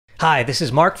Hi, this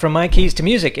is Mark from My Keys to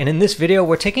Music, and in this video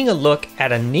we're taking a look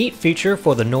at a neat feature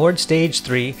for the Nord Stage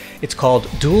 3. It's called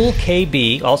Dual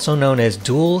KB, also known as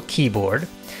Dual Keyboard.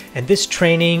 And this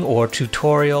training or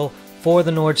tutorial for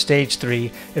the Nord Stage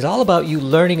 3 is all about you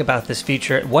learning about this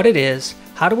feature, what it is,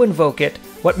 how to invoke it,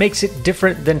 what makes it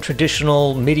different than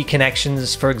traditional MIDI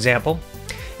connections, for example.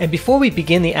 And before we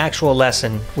begin the actual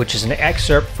lesson, which is an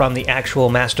excerpt from the actual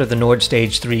Master the Nord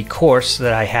Stage 3 course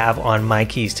that I have on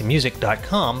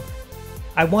mykeystomusic.com,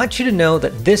 I want you to know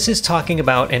that this is talking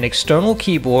about an external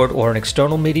keyboard or an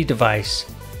external MIDI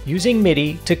device using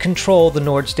MIDI to control the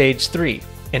Nord Stage 3,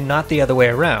 and not the other way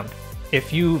around.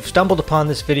 If you've stumbled upon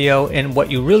this video and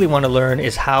what you really want to learn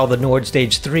is how the Nord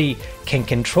Stage 3 can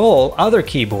control other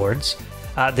keyboards,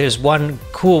 there's one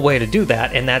cool way to do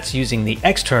that, and that's using the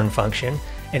extern function.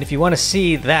 And if you want to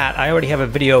see that, I already have a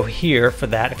video here for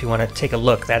that if you want to take a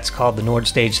look. That's called the Nord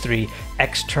Stage 3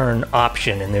 Extern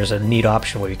option, and there's a neat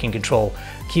option where you can control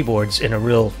keyboards in a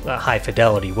real high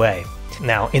fidelity way.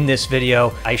 Now, in this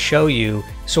video, I show you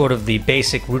sort of the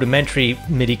basic rudimentary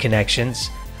MIDI connections.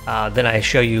 Then I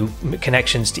show you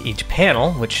connections to each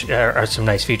panel, which are some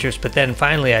nice features. But then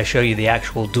finally, I show you the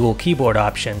actual dual keyboard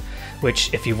option,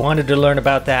 which if you wanted to learn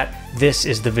about that, this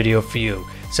is the video for you.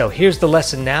 So here's the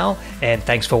lesson now, and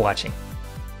thanks for watching.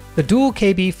 The Dual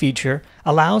KB feature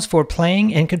allows for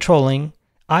playing and controlling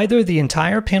either the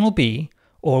entire panel B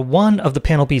or one of the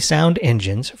panel B sound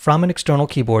engines from an external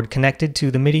keyboard connected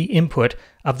to the MIDI input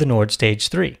of the Nord Stage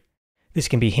 3. This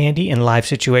can be handy in live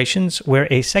situations where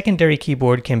a secondary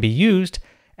keyboard can be used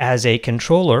as a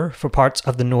controller for parts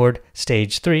of the Nord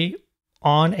Stage 3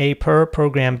 on a per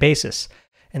program basis.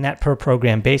 And that per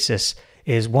program basis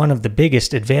is one of the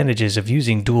biggest advantages of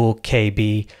using Dual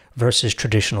KB versus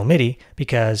traditional MIDI,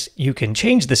 because you can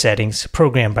change the settings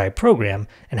program by program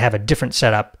and have a different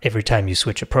setup every time you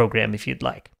switch a program if you'd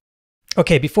like.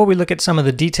 Okay, before we look at some of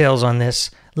the details on this,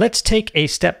 let's take a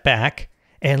step back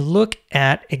and look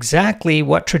at exactly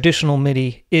what traditional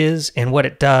MIDI is and what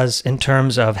it does in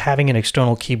terms of having an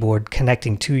external keyboard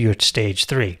connecting to your Stage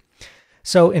 3.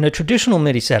 So in a traditional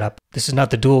MIDI setup, this is not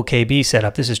the Dual KB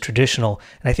setup, this is traditional,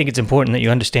 and I think it's important that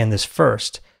you understand this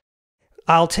first.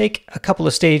 I'll take a couple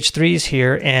of Stage 3s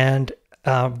here and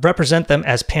represent them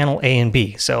as panel A and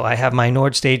B. So I have my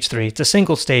Nord Stage 3, it's a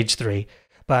single Stage 3,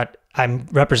 but I'm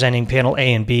representing panel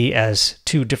A and B as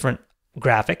two different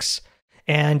graphics.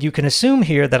 And you can assume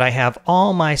here that I have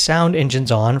all my sound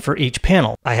engines on for each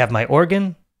panel. I have my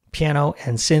organ, piano,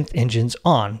 and synth engines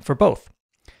on for both.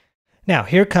 Now,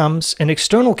 here comes an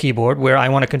external keyboard where I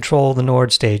want to control the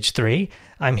Nord Stage 3.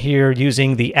 I'm here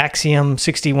using the Axiom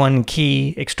 61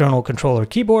 key external controller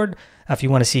keyboard. If you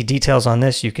want to see details on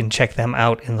this, you can check them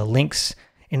out in the links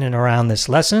in and around this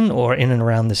lesson or in and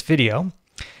around this video.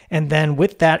 And then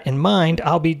with that in mind,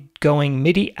 I'll be going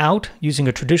MIDI out using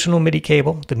a traditional MIDI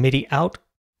cable, the MIDI out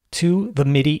to the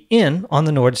MIDI in on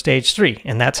the Nord Stage 3.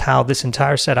 And that's how this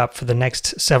entire setup for the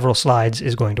next several slides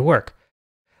is going to work.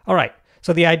 All right.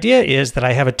 So the idea is that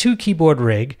I have a two keyboard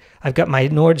rig. I've got my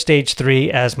Nord Stage 3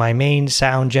 as my main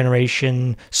sound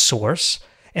generation source,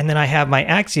 and then I have my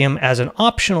Axiom as an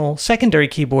optional secondary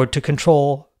keyboard to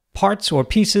control parts or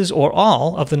pieces or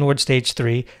all of the Nord Stage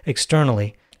 3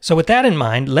 externally. So with that in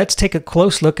mind, let's take a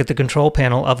close look at the control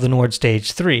panel of the Nord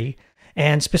Stage 3,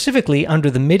 and specifically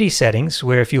under the MIDI settings,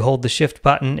 where if you hold the Shift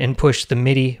button and push the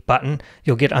MIDI button,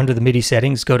 you'll get under the MIDI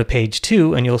settings, go to page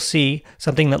 2, and you'll see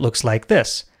something that looks like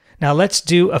this. Now let's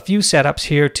do a few setups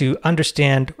here to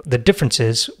understand the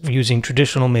differences using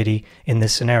traditional MIDI in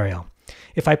this scenario.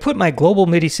 If I put my global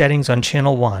MIDI settings on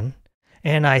channel 1,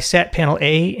 and I set panel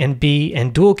A and B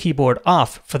and dual keyboard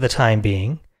off for the time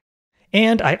being,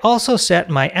 and I also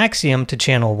set my Axiom to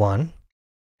channel 1,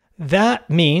 that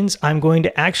means I'm going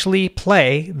to actually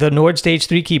play the Nord Stage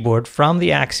 3 keyboard from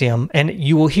the Axiom, and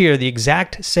you will hear the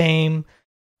exact same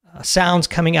sounds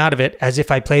coming out of it as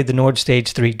if I played the Nord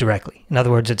Stage 3 directly. In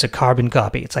other words, it's a carbon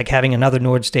copy. It's like having another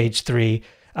Nord Stage 3,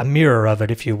 a mirror of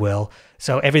it, if you will.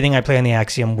 So everything I play on the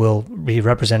Axiom will be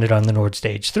represented on the Nord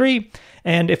Stage 3,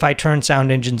 and if I turn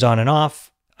sound engines on and off,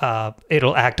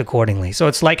 it'll act accordingly. So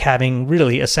it's like having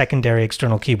really a secondary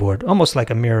external keyboard, almost like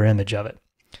a mirror image of it.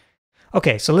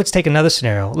 Okay, so let's take another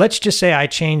scenario. Let's just say I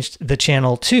changed the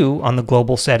channel 2 on the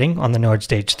global setting on the Nord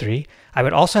Stage 3. I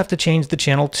would also have to change the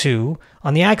channel 2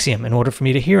 on the Axiom in order for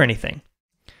me to hear anything.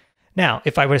 Now,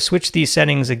 if I were to switch these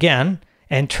settings again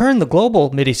and turn the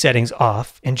global MIDI settings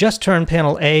off and just turn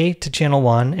panel A to channel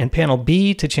 1 and panel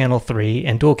B to channel 3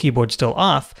 and dual keyboard still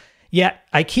off, yet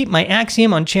I keep my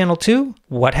Axiom on channel 2,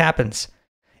 what happens?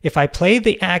 If I play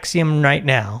the Axiom right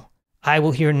now, I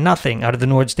will hear nothing out of the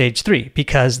Nord Stage 3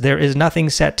 because there is nothing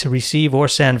set to receive or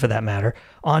send, for that matter,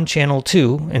 on channel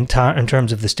 2 in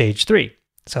terms of the stage 3.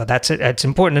 So it's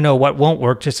important to know what won't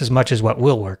work just as much as what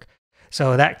will work.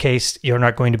 So in that case, you're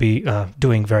not going to be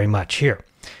doing very much here.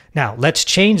 Now, let's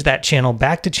change that channel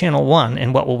back to channel 1,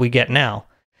 and what will we get now?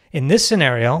 In this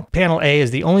scenario, panel A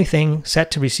is the only thing set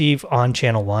to receive on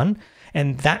channel 1,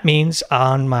 and that means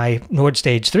on my Nord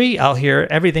stage 3, I'll hear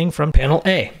everything from panel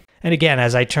A. And again,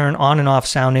 as I turn on and off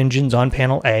sound engines on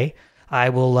panel A, I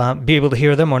will be able to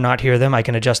hear them or not hear them. I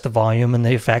can adjust the volume and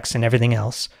the effects and everything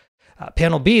else.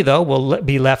 Panel B, though, will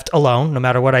be left alone. No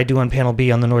matter what I do on panel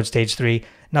B on the Nord stage 3,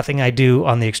 nothing I do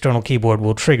on the external keyboard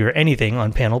will trigger anything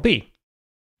on panel B.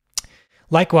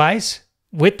 Likewise,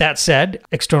 with that said,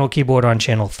 external keyboard on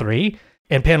channel 3,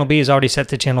 and panel B is already set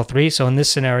to channel 3, so in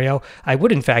this scenario, I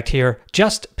would in fact hear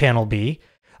just panel B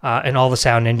and all the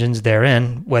sound engines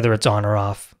therein, whether it's on or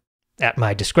off, at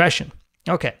my discretion.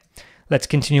 Okay, let's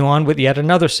continue on with yet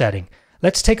another setting.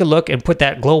 Let's take a look and put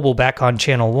that global back on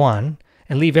channel 1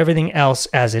 and leave everything else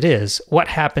as it is. What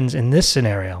happens in this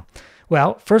scenario?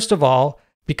 Well, first of all,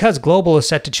 because global is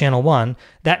set to channel 1,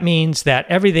 that means that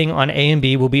everything on A and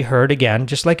B will be heard again,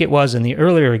 just like it was in the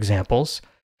earlier examples.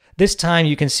 This time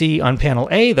you can see on panel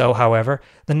A, though, however,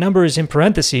 the number is in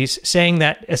parentheses, saying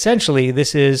that essentially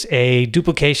this is a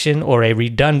duplication or a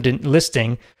redundant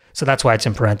listing, so that's why it's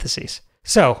in parentheses.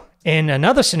 So, in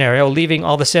another scenario, leaving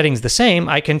all the settings the same,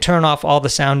 I can turn off all the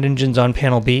sound engines on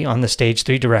panel B on the stage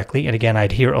 3 directly, and again,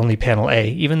 I'd hear only panel A,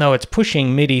 even though it's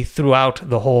pushing MIDI throughout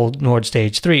the whole Nord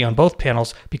stage 3 on both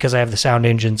panels. Because I have the sound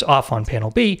engines off on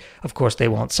panel B, of course they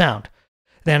won't sound.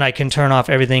 Then I can turn off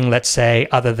everything, let's say,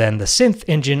 other than the synth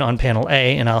engine on panel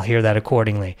A, and I'll hear that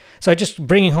accordingly. So just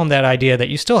bringing home that idea that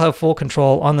you still have full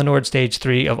control on the Nord stage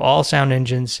 3 of all sound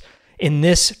engines in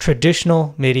this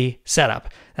traditional MIDI setup.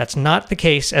 That's not the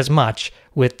case as much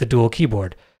with the dual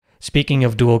keyboard. Speaking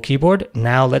of dual keyboard,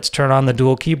 now let's turn on the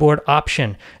dual keyboard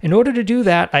option. In order to do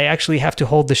that, I actually have to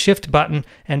hold the shift button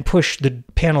and push the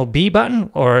panel B button,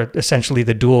 or essentially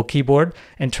the dual keyboard,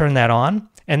 and turn that on.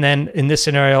 And then in this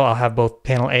scenario, I'll have both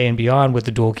panel A and B on with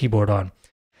the dual keyboard on.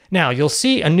 Now you'll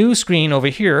see a new screen over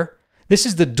here. This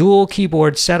is the dual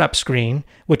keyboard setup screen,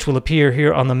 which will appear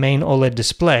here on the main OLED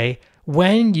display.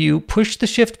 When you push the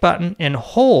shift button and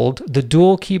hold the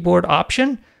dual keyboard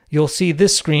option, you'll see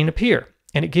this screen appear,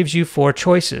 and it gives you 4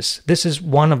 choices. This is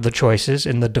one of the choices,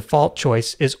 and the default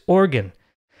choice is organ.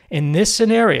 In this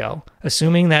scenario,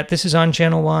 assuming that this is on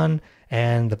channel 1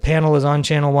 and the panel is on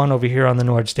channel 1 over here on the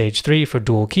Nord stage 3 for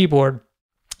dual keyboard,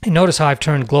 and notice how I've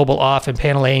turned global off and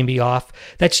panel A and B off.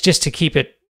 That's just to keep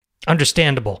it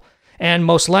understandable. And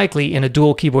most likely in a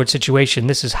dual keyboard situation,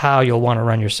 this is how you'll want to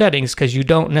run your settings, because you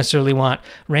don't necessarily want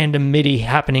random MIDI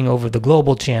happening over the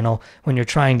global channel when you're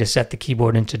trying to set the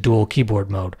keyboard into dual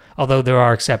keyboard mode. Although there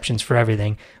are exceptions for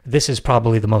everything, this is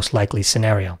probably the most likely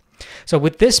scenario. So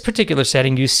with this particular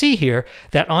setting, you see here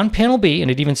that on panel B,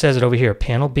 and it even says it over here,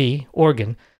 panel B,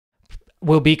 organ,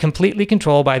 will be completely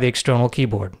controlled by the external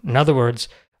keyboard. In other words,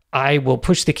 I will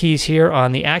push the keys here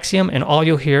on the Axiom, and all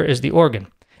you'll hear is the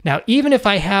organ. Now, even if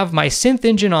I have my synth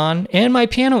engine on and my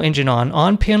piano engine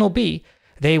on panel B,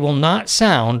 they will not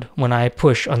sound when I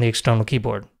push on the external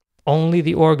keyboard. Only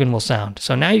the organ will sound.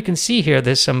 So now you can see here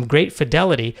there's some great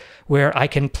fidelity where I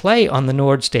can play on the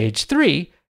Nord stage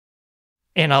 3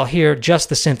 and I'll hear just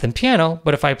the synth and piano,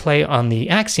 but if I play on the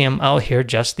Axiom, I'll hear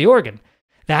just the organ.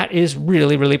 That is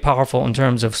really, really powerful in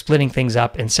terms of splitting things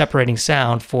up and separating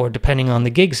sound for depending on the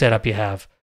gig setup you have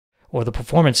or the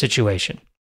performance situation.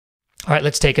 All right,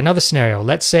 let's take another scenario.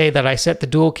 Let's say that I set the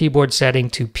dual keyboard setting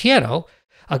to piano.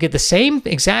 I'll get the same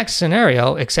exact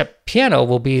scenario, except piano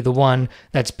will be the one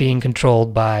that's being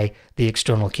controlled by the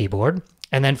external keyboard.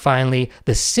 And then finally,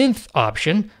 the synth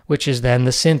option, which is then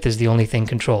the synth is the only thing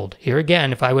controlled. Here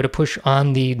again, if I were to push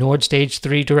on the Nord stage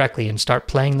 3 directly and start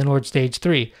playing the Nord stage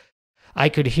 3, I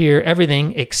could hear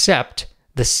everything except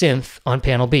the synth on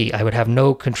panel B. I would have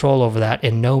no control over that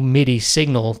and no MIDI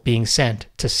signal being sent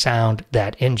to sound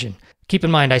that engine. Keep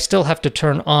in mind, I still have to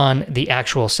turn on the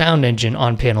actual sound engine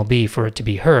on panel B for it to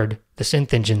be heard, the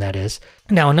synth engine that is.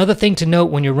 Now, another thing to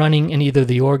note when you're running in either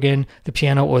the organ, the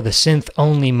piano, or the synth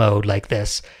only mode like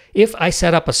this, if I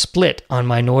set up a split on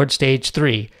my Nord stage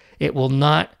 3, it will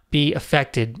not be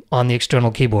affected on the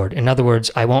external keyboard. In other words,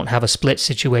 I won't have a split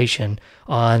situation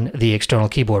on the external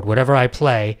keyboard. Whatever I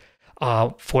play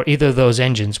for either of those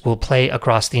engines will play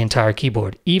across the entire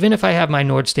keyboard, even if I have my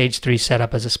Nord stage 3 set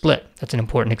up as a split. That's an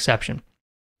important exception.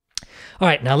 All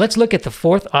right, now let's look at the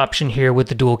fourth option here with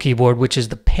the dual keyboard, which is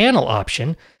the panel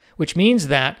option, which means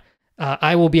that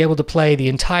I will be able to play the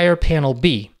entire panel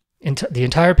B. The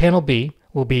entire panel B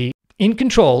will be in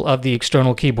control of the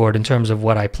external keyboard in terms of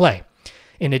what I play.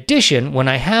 In addition, when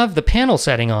I have the panel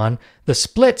setting on, the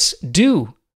splits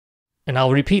do, and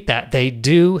I'll repeat that, they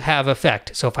do have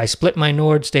effect. So if I split my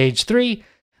Nord Stage 3,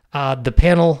 the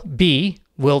panel B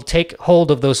will take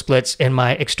hold of those splits and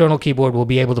my external keyboard will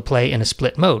be able to play in a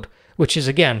split mode, which is,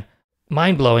 again,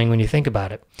 mind-blowing when you think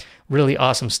about it. Really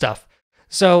awesome stuff.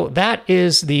 So that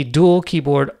is the dual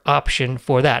keyboard option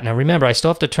for that. Now remember, I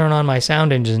still have to turn on my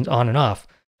sound engines on and off.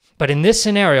 But in this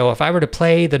scenario, if I were to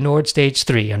play the Nord Stage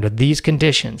 3 under these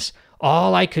conditions,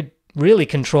 all I could really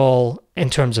control in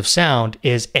terms of sound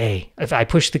is A. If I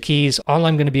push the keys, all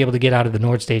I'm going to be able to get out of the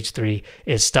Nord Stage 3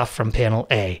 is stuff from panel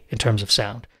A in terms of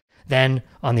sound. Then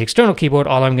on the external keyboard,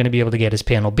 all I'm going to be able to get is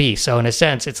panel B. So in a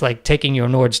sense, it's like taking your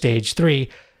Nord Stage 3,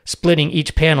 splitting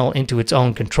each panel into its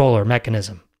own controller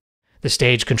mechanism. The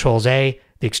stage controls A,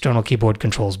 the external keyboard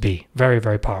controls B. Very,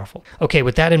 very powerful. Okay,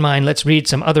 with that in mind, let's read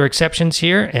some other exceptions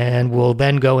here, and we'll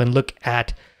then go and look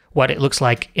at what it looks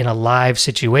like in a live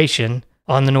situation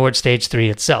on the Nord Stage 3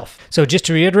 itself. So just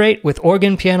to reiterate, with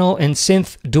organ, piano, and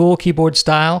synth dual keyboard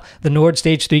style, the Nord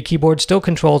Stage 3 keyboard still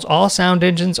controls all sound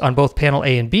engines on both panel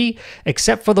A and B,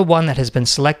 except for the one that has been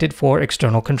selected for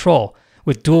external control.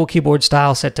 With dual keyboard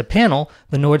style set to panel,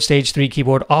 the Nord Stage 3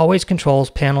 keyboard always controls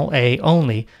panel A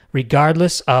only,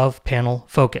 regardless of panel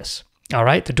focus. All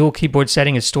right, the dual keyboard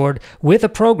setting is stored with a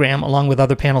program along with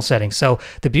other panel settings. So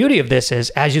the beauty of this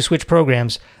is, as you switch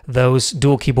programs, those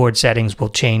dual keyboard settings will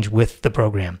change with the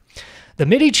program. The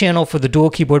MIDI channel for the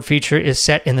dual keyboard feature is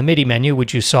set in the MIDI menu,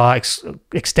 which you saw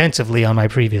extensively on my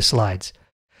previous slides.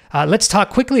 Let's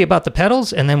talk quickly about the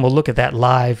pedals, and then we'll look at that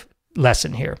live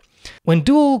lesson here. When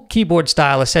dual keyboard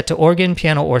style is set to organ,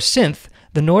 piano, or synth,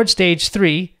 the Nord Stage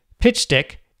 3, pitch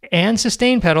stick, and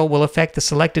sustain pedal will affect the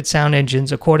selected sound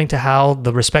engines according to how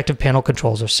the respective panel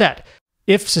controls are set.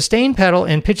 If sustain pedal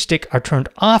and pitch stick are turned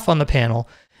off on the panel,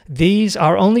 these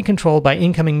are only controlled by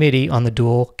incoming MIDI on the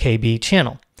dual KB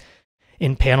channel.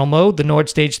 In panel mode, the Nord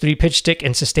Stage 3 pitch stick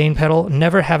and sustain pedal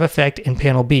never have effect in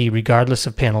panel B, regardless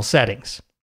of panel settings.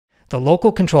 The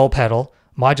local control pedal,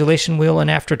 modulation wheel, and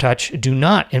aftertouch do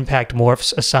not impact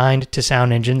morphs assigned to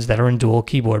sound engines that are in dual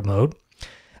keyboard mode.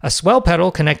 A swell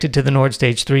pedal connected to the Nord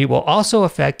Stage 3 will also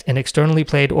affect an externally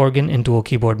played organ in dual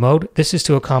keyboard mode. This is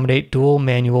to accommodate dual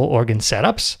manual organ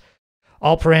setups.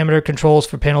 All parameter controls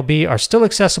for panel B are still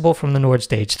accessible from the Nord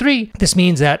Stage 3. This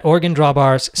means that organ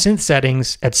drawbars, synth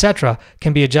settings, etc.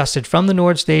 can be adjusted from the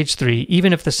Nord Stage 3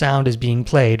 even if the sound is being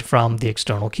played from the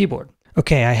external keyboard.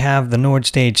 Okay, I have the Nord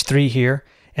Stage 3 here,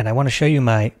 and I want to show you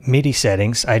my MIDI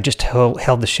settings. I just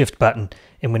held the shift button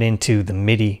and went into the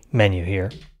MIDI menu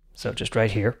here. So just right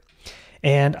here.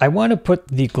 And I want to put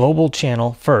the global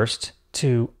channel first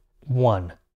to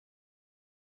 1.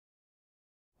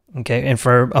 Okay, and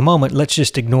for a moment, let's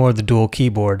just ignore the dual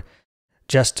keyboard.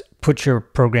 Just put your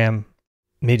program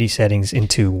MIDI settings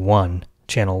into 1,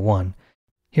 channel 1.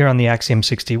 Here on the Axiom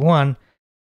 61,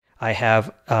 I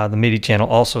have the MIDI channel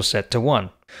also set to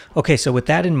 1. Okay, so with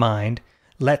that in mind,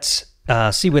 let's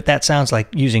see what that sounds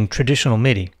like using traditional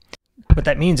MIDI. What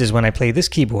that means is when I play this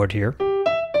keyboard here,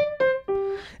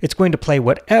 it's going to play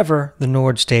whatever the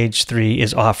Nord Stage 3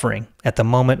 is offering. At the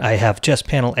moment, I have just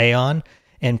panel A on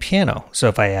and piano. So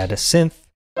if I add a synth,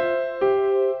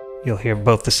 you'll hear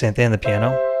both the synth and the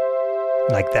piano,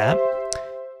 like that.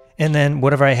 And then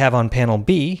whatever I have on panel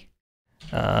B,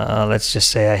 let's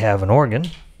just say I have an organ.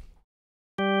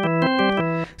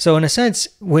 So in a sense,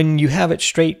 when you have it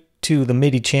straight to the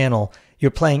MIDI channel, you're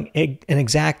playing an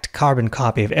exact carbon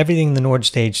copy of everything the Nord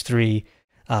Stage 3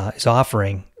 is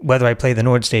offering. Whether I play the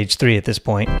Nord Stage 3 at this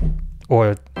point,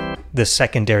 or the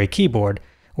secondary keyboard,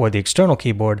 or the external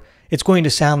keyboard, it's going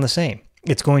to sound the same.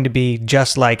 It's going to be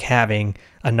just like having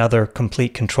another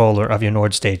complete controller of your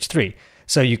Nord Stage 3.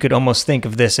 So you could almost think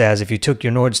of this as if you took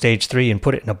your Nord Stage 3 and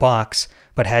put it in a box,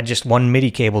 but had just one MIDI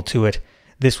cable to it,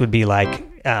 this would be like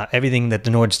everything that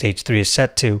the Nord Stage 3 is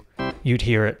set to, you'd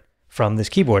hear it from this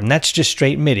keyboard. And that's just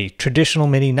straight MIDI, traditional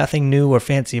MIDI, nothing new or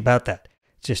fancy about that.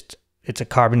 It's a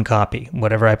carbon copy.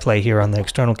 Whatever I play here on the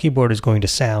external keyboard is going to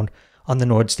sound on the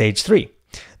Nord Stage 3.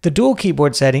 The dual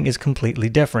keyboard setting is completely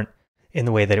different in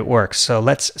the way that it works. So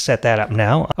let's set that up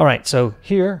now. All right, so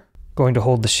here, going to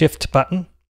hold the shift button.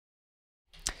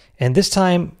 And this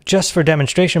time, just for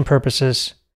demonstration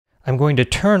purposes, I'm going to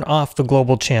turn off the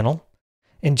global channel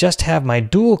and just have my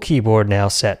dual keyboard now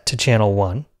set to channel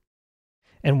 1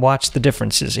 and watch the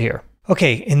differences here.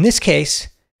 Okay, in this case,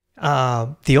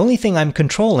 the only thing I'm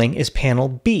controlling is panel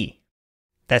B.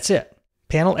 That's it.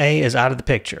 Panel A is out of the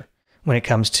picture when it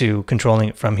comes to controlling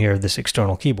it from here, this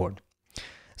external keyboard.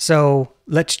 So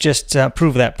let's just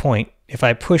prove that point. If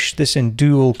I push this in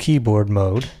dual keyboard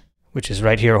mode, which is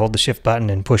right here, hold the shift button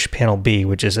and push panel B,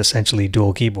 which is essentially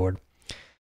dual keyboard.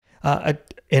 And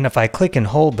if I click and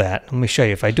hold that, let me show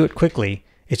you, if I do it quickly,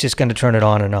 it's just going to turn it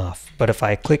on and off. But if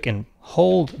I click and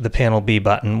hold the panel B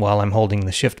button while I'm holding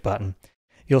the shift button,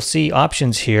 you'll see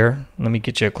options here. Let me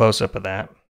get you a close-up of that.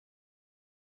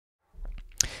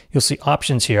 You'll see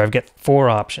options here. I've got 4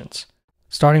 options.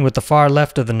 Starting with the far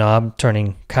left of the knob,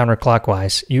 turning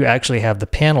counterclockwise, you actually have the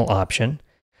panel option,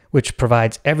 which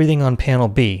provides everything on panel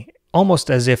B, almost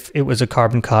as if it was a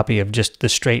carbon copy of just the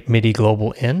straight MIDI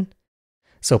global in.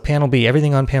 So panel B,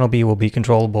 everything on panel B will be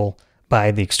controllable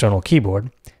by the external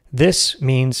keyboard. This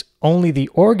means only the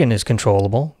organ is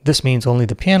controllable, this means only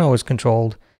the piano is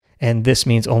controlled, and this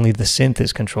means only the synth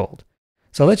is controlled.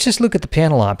 So let's just look at the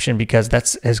panel option because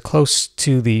that's as close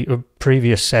to the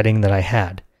previous setting that I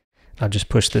had. I'll just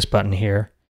push this button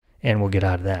here and we'll get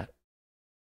out of that.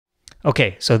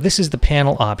 Okay, so this is the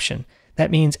panel option.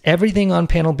 That means everything on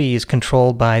panel B is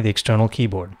controlled by the external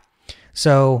keyboard.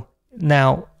 So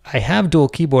now I have dual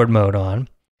keyboard mode on,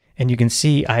 and you can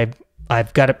see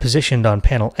I've got it positioned on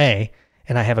panel A,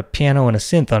 and I have a piano and a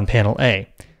synth on panel A.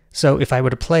 So if I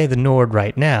were to play the Nord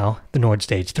right now, the Nord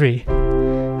Stage 3,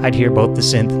 I'd hear both the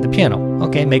synth and the piano.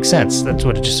 Okay, makes sense. That's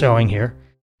what it's showing here.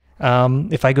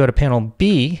 If I go to panel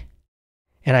B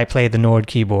and I play the Nord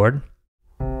keyboard,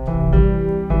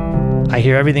 I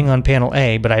hear everything on panel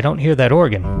A, but I don't hear that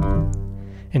organ.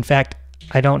 In fact,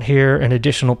 I don't hear an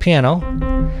additional piano,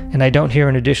 and I don't hear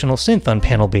an additional synth on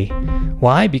panel B.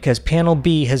 Why? Because panel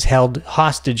B has held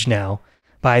hostage now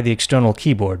by the external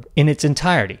keyboard in its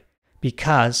entirety,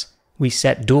 because we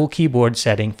set dual keyboard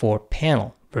setting for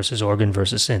panel versus organ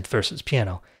versus synth versus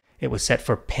piano. It was set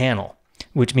for panel,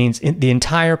 which means the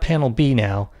entire panel B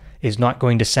now is not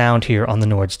going to sound here on the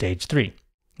Nord Stage 3.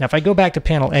 Now if I go back to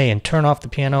panel A and turn off the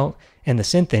piano and the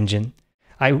synth engine,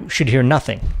 I should hear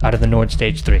nothing out of the Nord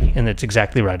Stage 3, and that's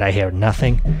exactly right. I hear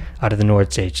nothing out of the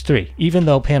Nord Stage 3. Even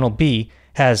though panel B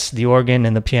has the organ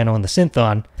and the piano and the synth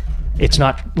on, it's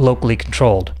not locally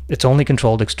controlled. It's only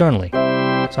controlled externally.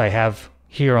 So I have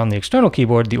here on the external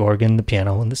keyboard the organ, the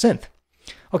piano, and the synth.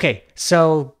 Okay,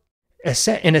 so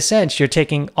in a sense, you're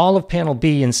taking all of panel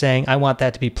B and saying, I want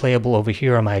that to be playable over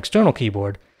here on my external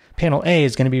keyboard. Panel A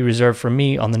is going to be reserved for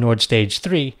me on the Nord Stage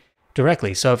 3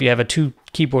 directly. So if you have a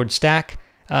 2-keyboard stack,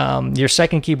 your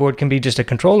second keyboard can be just a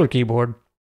controller keyboard,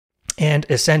 and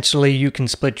essentially you can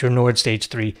split your Nord Stage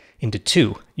 3 into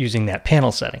 2 using that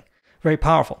panel setting. Very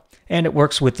powerful. And it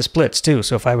works with the splits too.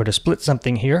 So if I were to split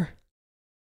something here,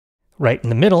 right in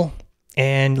the middle,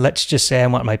 and let's just say I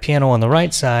want my piano on the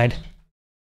right side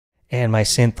and my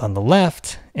synth on the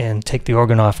left, and take the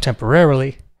organ off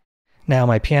temporarily, now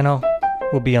my piano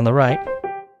will be on the right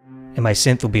and my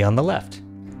synth will be on the left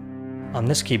on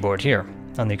this keyboard here,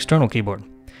 on the external keyboard.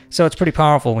 So it's pretty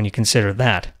powerful when you consider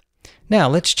that. Now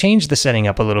let's change the setting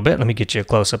up a little bit. Let me get you a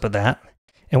close-up of that.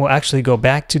 And we'll actually go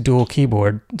back to dual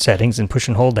keyboard settings and push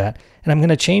and hold that. And I'm going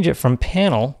to change it from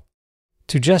panel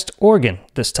to just organ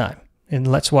this time. And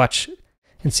let's watch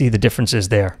and see the differences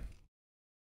there.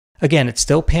 Again, it's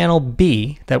still panel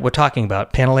B that we're talking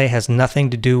about. Panel A has anything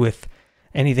to do with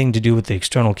the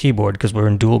external keyboard because we're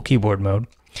in dual keyboard mode.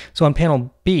 So on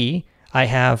panel B, I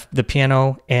have the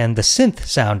piano and the synth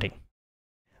sounding,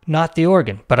 not the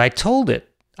organ. But I told it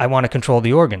I want to control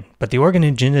the organ, but the organ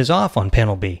engine is off on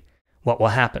panel B. What will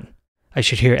happen? I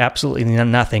should hear absolutely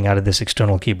nothing out of this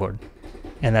external keyboard.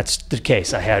 And that's the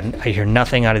case. I hear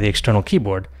nothing out of the external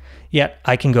keyboard, yet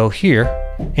I can go here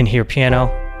and hear piano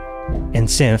and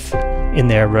synth in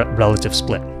their relative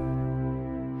split.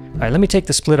 All right, let me take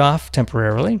the split off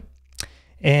temporarily,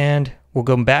 and we'll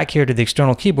go back here to the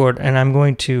external keyboard, and I'm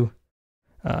going to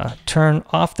turn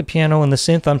off the piano and the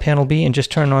synth on panel B and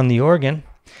just turn on the organ.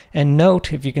 And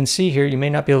note, if you can see here, you may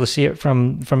not be able to see it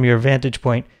from your vantage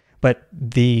point, but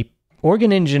the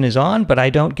organ engine is on, but I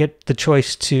don't get the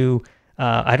choice to,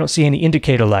 I don't see any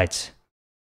indicator lights.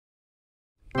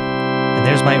 And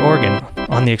there's my organ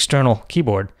on the external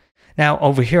keyboard. Now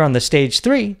over here on the Stage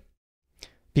 3,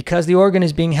 because the organ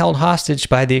is being held hostage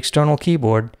by the external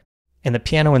keyboard and the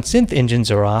piano and synth engines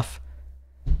are off,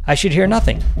 I should hear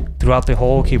nothing throughout the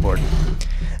whole keyboard.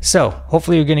 So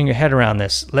hopefully you're getting your head around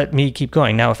this. Let me keep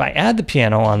going. Now if I add the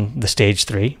piano on the Stage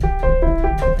 3,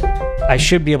 I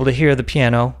should be able to hear the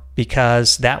piano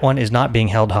because that one is not being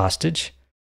held hostage,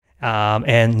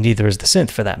 and neither is the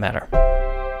synth for that matter.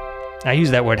 I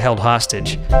use that word held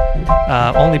hostage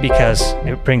only because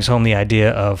it brings home the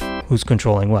idea of who's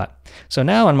controlling what. So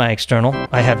now on my external,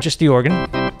 I have just the organ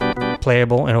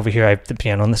playable, and over here I have the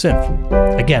piano and the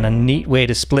synth. Again, a neat way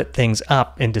to split things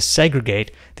up and to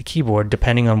segregate the keyboard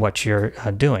depending on what you're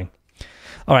doing.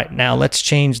 All right, now let's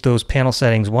change those panel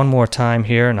settings one more time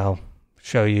here, and I'll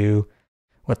show you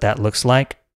what that looks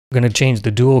like. I'm going to change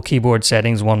the dual keyboard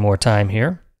settings one more time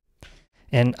here.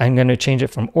 And I'm going to change it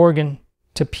from organ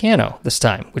to piano this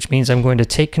time, which means I'm going to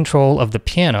take control of the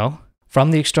piano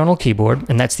from the external keyboard,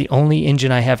 and that's the only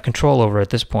engine I have control over at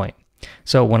this point.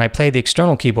 So when I play the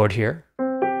external keyboard here,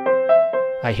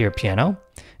 I hear piano,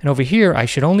 and over here I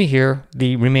should only hear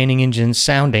the remaining engines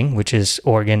sounding, which is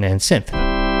organ and synth.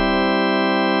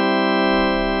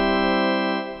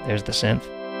 There's the synth,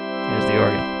 there's the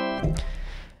organ.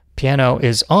 Piano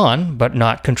is on, but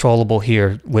not controllable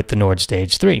here with the Nord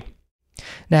Stage 3.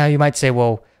 Now you might say,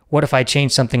 well, what if I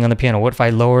change something on the piano? What if I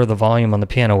lower the volume on the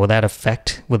piano? Will that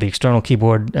affect, will the external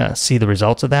keyboard see the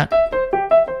results of that?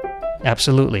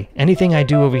 Absolutely. Anything I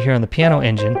do over here on the piano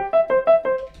engine,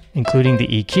 including the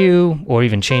EQ or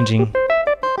even changing,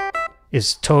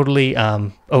 is totally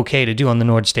okay to do on the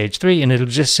Nord Stage 3, and it'll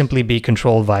just simply be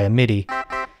controlled via MIDI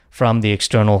from the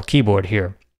external keyboard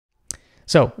here.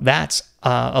 So that's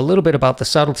a little bit about the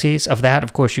subtleties of that.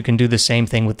 Of course, you can do the same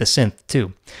thing with the synth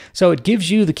too. So it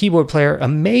gives you, the keyboard player,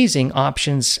 amazing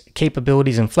options,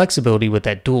 capabilities, and flexibility with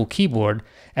that dual keyboard,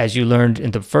 as you learned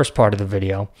in the first part of the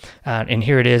video. And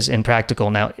here it is in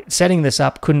practical. Now, setting this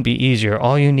up couldn't be easier.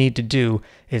 All you need to do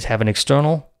is have an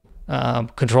external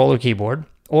controller keyboard,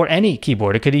 or any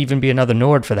keyboard. It could even be another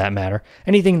Nord for that matter.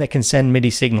 Anything that can send MIDI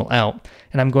signal out.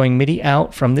 And I'm going MIDI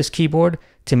out from this keyboard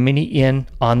to MIDI in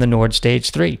on the Nord Stage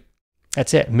 3.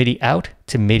 That's it, MIDI out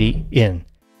to MIDI in.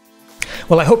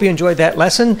 Well, I hope you enjoyed that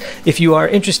lesson. If you are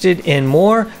interested in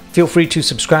more, feel free to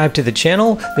subscribe to the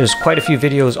channel. There's quite a few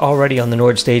videos already on the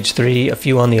Nord Stage 3, a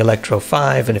few on the Electro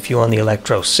 5 and a few on the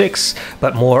Electro 6,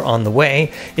 but more on the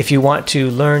way. If you want to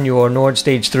learn your Nord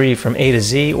Stage 3 from A to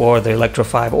Z, or the Electro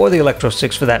 5 or the Electro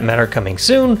 6 for that matter coming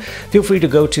soon, feel free to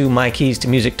go to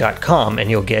mykeystomusic.com and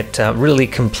you'll get really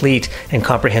complete and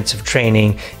comprehensive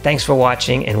training. Thanks for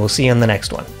watching, and we'll see you on the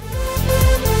next one.